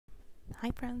Hi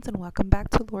friends, and welcome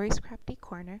back to Lori's Crafty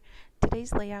Corner.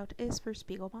 Today's layout is for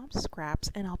Spiegelmom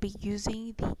scraps, and I'll be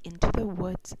using the Into the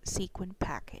Woods sequin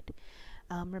packet.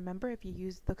 Remember, if you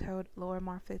use the code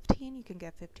Lorimar15, you can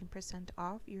get 15%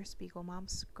 off your Spiegelmom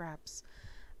scraps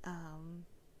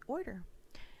order.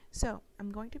 So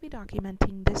I'm going to be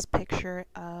documenting this picture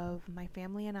of my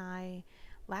family and I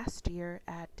last year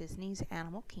at Disney's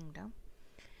Animal Kingdom,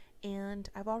 and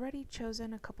I've already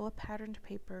chosen a couple of patterned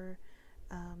paper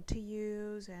to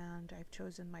use, and I've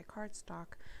chosen my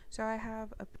cardstock. So I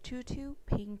have a tutu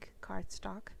pink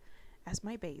cardstock as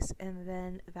my base, and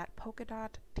then that polka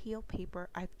dot teal paper,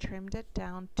 I've trimmed it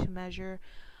down to measure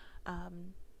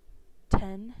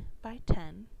 10 by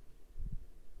 10,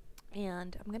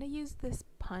 and I'm gonna use this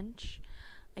punch.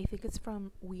 I think it's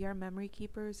from We Are Memory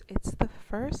Keepers. It's the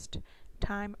first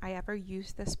time I ever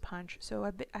used this punch,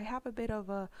 so I have a bit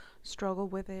of a struggle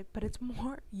with it, but it's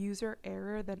more user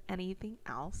error than anything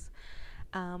else.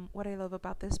 What I love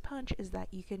about this punch is that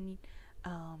you can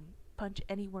punch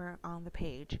anywhere on the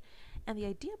page, and the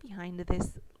idea behind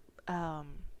this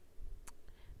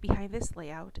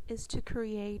layout is to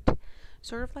create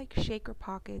sort of like shaker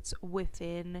pockets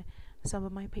within some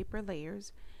of my paper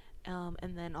layers,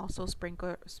 and then also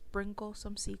sprinkle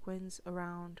some sequins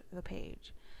around the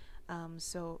page.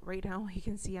 So right now you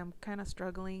can see I'm kind of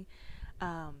struggling.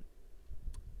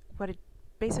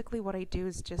 Basically what I do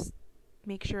is just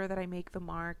make sure that I make the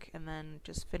mark and then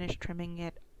just finish trimming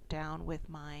it down with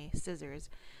my scissors.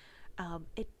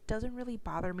 It doesn't really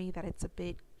bother me that it's a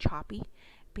bit choppy,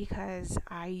 because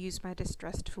I use my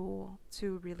distress tool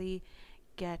to really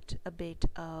get a bit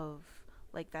of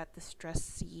like that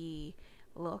distressy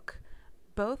look,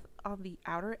 both on the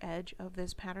outer edge of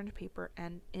this patterned paper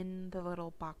and in the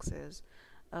little boxes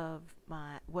of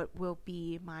what will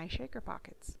be my shaker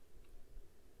pockets.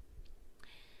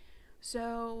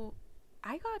 So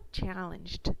I got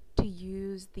challenged to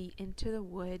use the Into the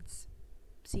Woods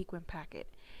sequin packet.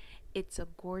 It's a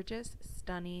gorgeous,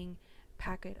 stunning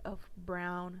packet of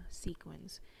brown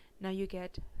sequins. Now you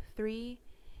get three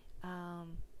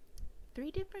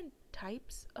different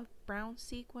types of brown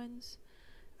sequins.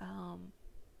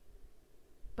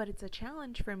 But it's a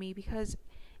challenge for me because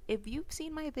if you've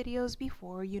seen my videos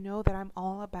before, you know that I'm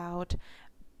all about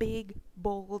big,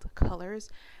 bold colors.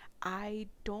 I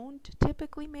don't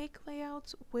typically make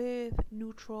layouts with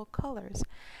neutral colors,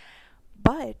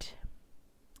 but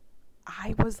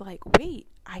I was like, wait,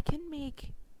 I can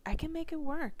make it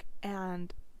work,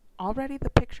 and already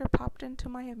the picture popped into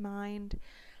my mind.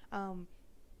 A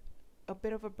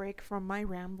bit of a break from my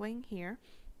rambling here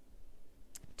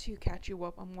to catch you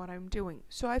up on what I'm doing.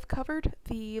 So I've covered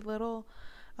the little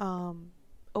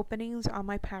openings on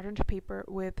my patterned paper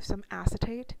with some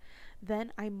acetate.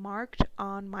 Then I marked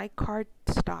on my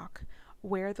cardstock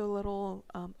where the little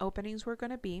openings were going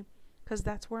to be, because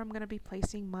that's where I'm going to be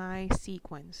placing my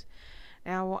sequins.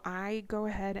 Now I go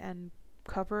ahead and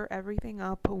cover everything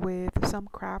up with some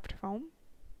craft foam.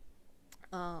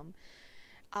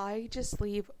 I just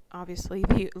leave, obviously,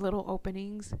 the little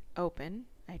openings open.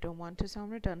 I don't want to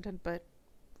sound redundant, but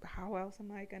how else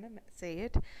am I gonna say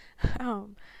it?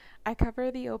 I cover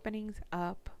the openings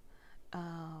up.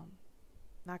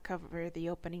 Not cover the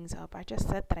openings up. I just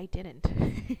said that I didn't.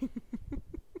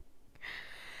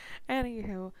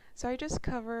 Anywho, so I just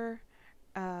cover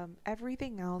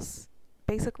everything else,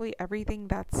 basically everything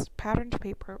that's patterned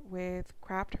paper, with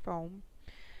craft foam.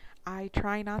 I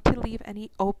try not to leave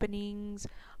any openings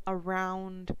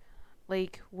around,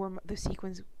 like where the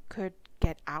sequins could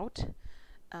get out.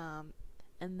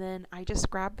 And then I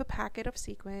just grab the packet of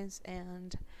sequins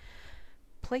and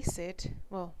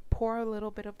pour a little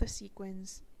bit of the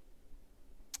sequins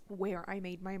where I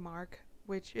made my mark,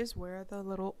 which is where the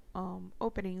little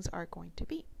openings are going to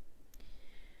be.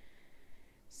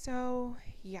 So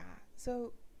yeah,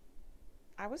 so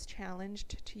I was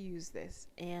challenged to use this,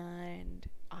 and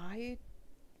I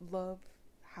love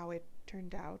how it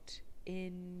turned out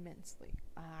immensely.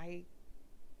 I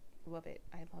love it.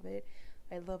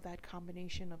 I love that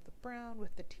combination of the brown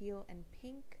with the teal and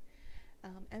pink.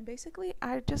 And basically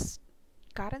I just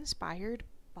got inspired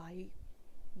by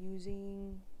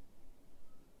using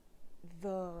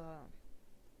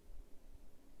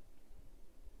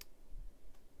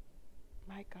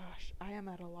my gosh, I am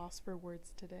at a loss for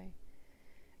words today.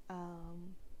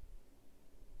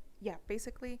 Yeah,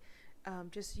 basically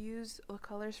just use the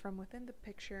colors from within the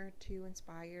picture to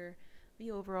inspire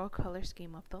the overall color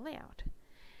scheme of the layout.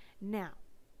 Now,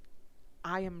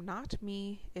 I am not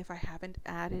me if I haven't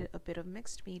added a bit of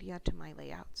mixed media to my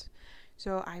layouts.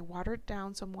 So I watered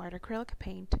down some white acrylic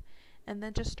paint and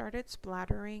then just started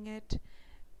splattering it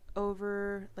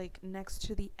over like next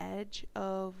to the edge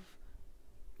of,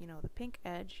 the pink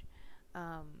edge,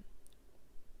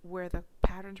 where the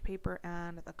patterned paper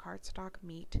and the cardstock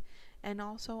meet, and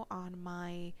also on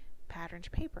my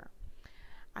patterned paper.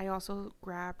 I also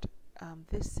grabbed,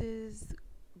 this is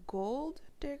Gold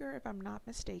Digger, if I'm not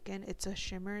mistaken. It's a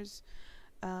Shimmer's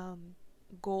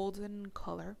golden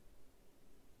color,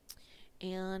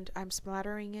 and I'm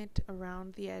splattering it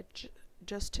around the edge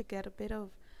just to get a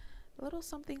little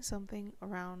something something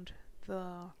around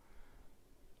the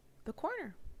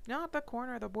corner, not the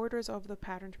corner, the borders of the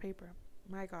patterned paper.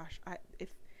 My gosh,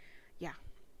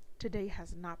 today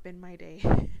has not been my day.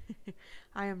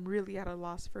 I am really at a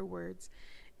loss for words,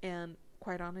 and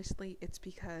quite honestly, it's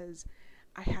because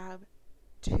I have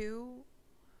two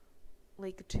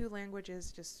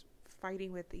languages just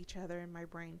fighting with each other in my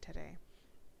brain today.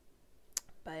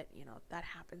 But that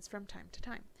happens from time to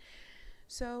time.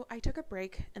 So I took a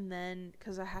break, and then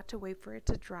because I had to wait for it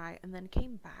to dry, and then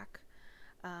came back,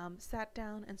 sat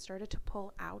down and started to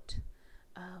pull out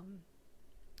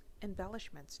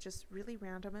embellishments, just really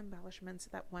random embellishments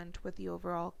that went with the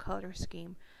overall color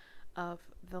scheme of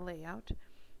the layout.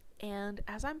 And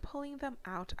as I'm pulling them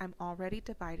out, I'm already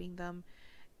dividing them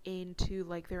into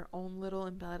like their own little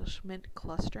embellishment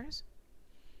clusters.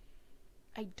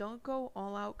 I don't go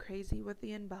all out crazy with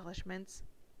the embellishments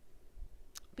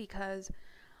because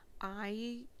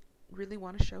I really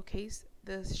want to showcase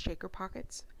the shaker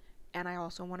pockets, and I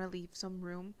also want to leave some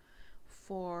room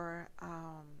for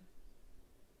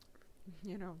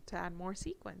to add more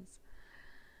sequins.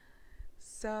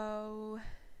 So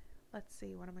let's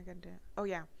see, what am I gonna do? Oh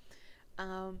yeah,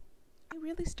 I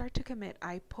really start to commit.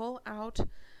 I pull out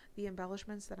the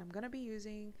embellishments that I'm gonna be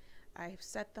using. I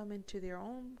set them into their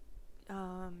own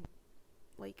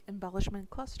like embellishment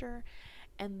cluster,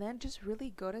 and then just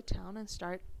really go to town and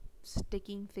start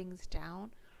sticking things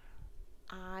down.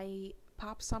 I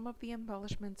pop some of the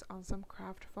embellishments on some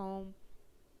craft foam,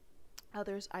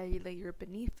 others I layer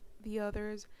beneath the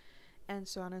others, and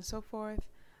so on and so forth.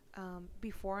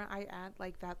 Before I add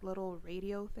like that little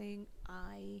radio thing,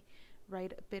 I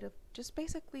write a bit of just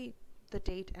basically the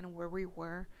date and where we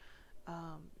were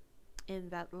in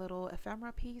that little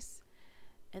ephemera piece,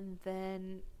 and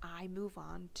then I move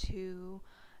on to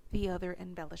the other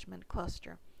embellishment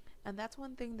cluster. And that's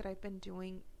one thing that I've been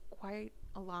doing quite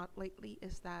a lot lately,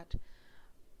 is that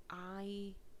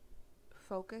I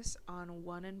focus on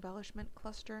one embellishment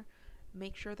cluster,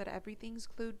 make sure that everything's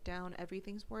glued down,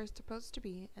 everything's where it's supposed to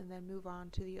be, and then move on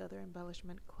to the other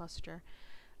embellishment cluster.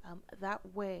 That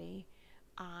way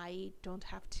I don't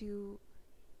have to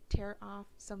tear off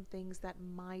some things that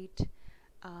might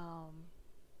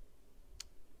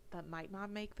not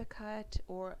make the cut,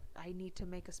 or I need to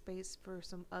make a space for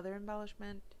some other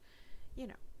embellishment. You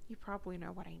probably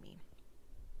know what I mean.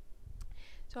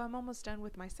 So I'm almost done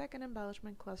with my second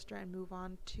embellishment cluster and move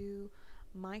on to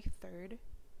my third.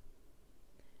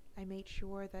 I made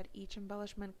sure that each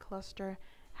embellishment cluster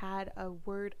had a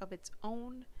word of its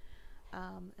own,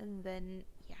 and then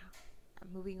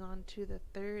I'm moving on to the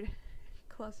third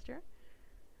cluster.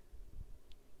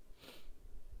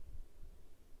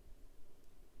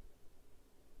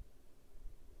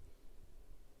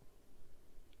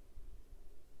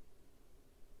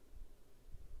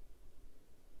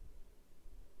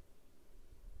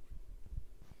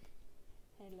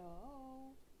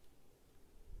 Hello.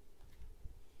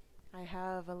 I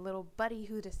have a little buddy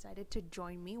who decided to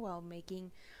join me while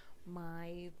making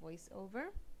my voiceover.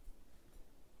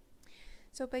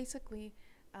 So basically,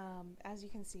 as you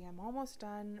can see, I'm almost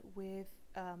done with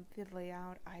the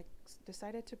layout. I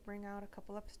decided to bring out a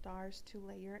couple of stars to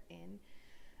layer in.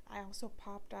 I also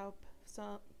popped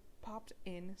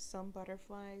in some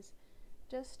butterflies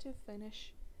just to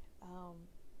finish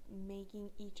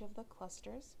making each of the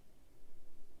clusters.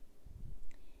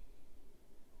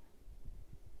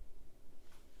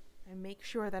 And make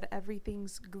sure that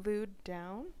everything's glued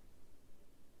down.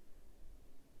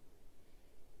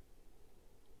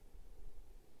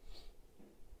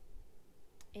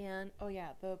 And oh yeah,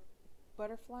 the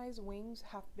butterfly's wings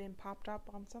have been popped up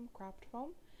on some craft foam,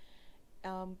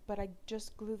 but I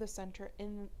just glue the center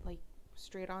in like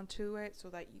straight onto it so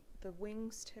that the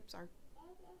wings tips are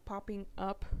popping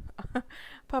up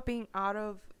popping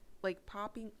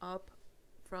up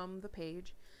from the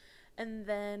page. And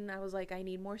then I was like, I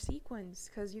need more sequins,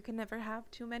 because you can never have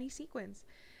too many sequins.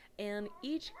 And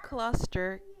each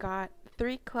cluster got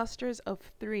 3 clusters of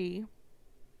 3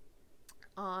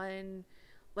 on,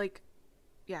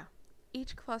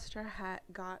 each cluster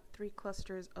got 3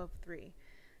 clusters of 3.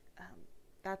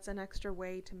 That's an extra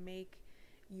way to make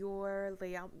your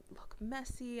layout look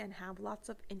messy and have lots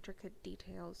of intricate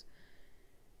details.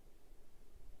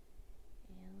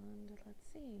 And let's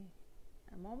see,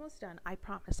 I'm almost done. I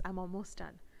promise I'm almost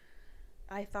done.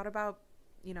 I thought about,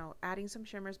 adding some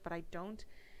shimmers, but I don't.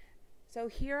 So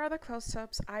here are the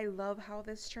close-ups. I love how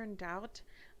this turned out.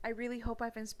 I really hope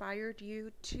I've inspired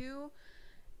you to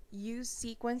use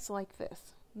sequins like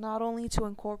this, not only to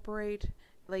incorporate,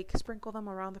 like sprinkle them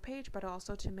around the page, but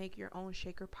also to make your own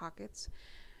shaker pockets.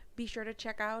 Be sure to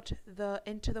check out the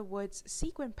Into the Woods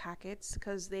sequin packets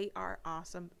because they are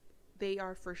awesome. They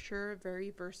are for sure very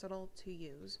versatile to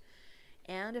use.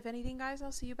 And if anything, guys,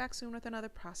 I'll see you back soon with another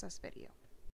process video.